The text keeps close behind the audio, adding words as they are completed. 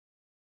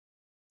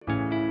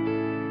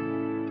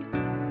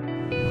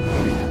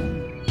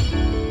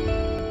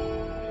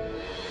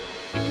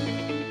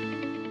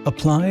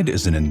Applied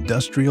is an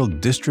industrial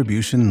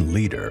distribution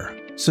leader,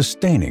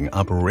 sustaining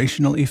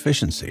operational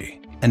efficiency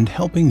and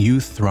helping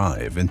you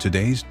thrive in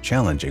today's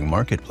challenging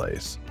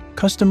marketplace.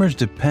 Customers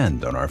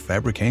depend on our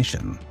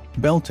fabrication,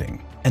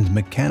 belting, and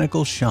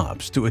mechanical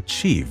shops to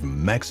achieve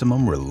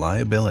maximum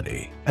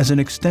reliability as an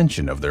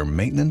extension of their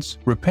maintenance,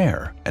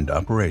 repair, and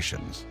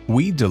operations.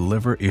 We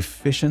deliver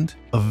efficient,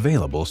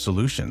 available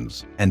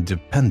solutions and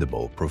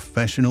dependable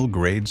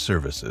professional-grade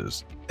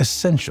services,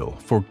 essential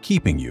for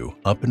keeping you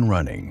up and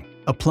running.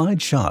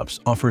 Applied Shops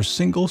offer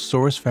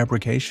single-source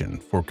fabrication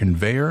for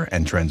conveyor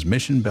and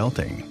transmission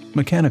belting,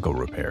 mechanical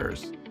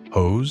repairs,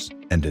 hose,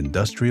 and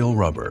industrial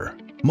rubber.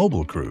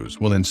 Mobile crews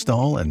will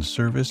install and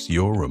service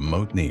your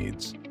remote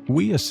needs.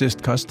 We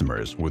assist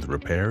customers with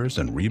repairs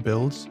and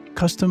rebuilds,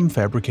 custom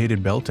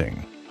fabricated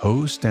belting,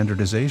 hose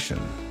standardization,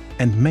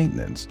 and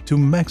maintenance to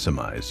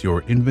maximize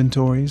your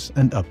inventories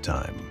and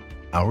uptime.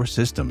 Our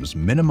systems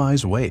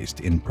minimize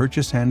waste in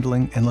purchase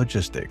handling and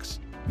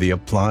logistics. The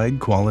Applied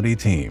Quality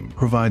Team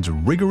provides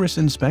rigorous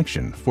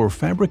inspection for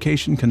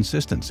fabrication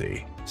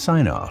consistency,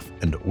 sign-off,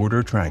 and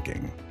order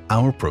tracking.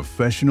 Our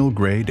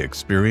professional-grade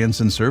experience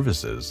and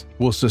services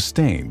will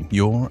sustain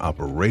your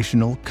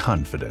operational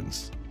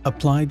confidence.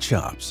 Applied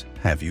Shops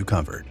have you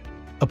covered.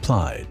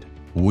 Applied.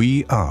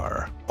 We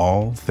are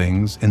all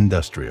things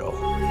industrial.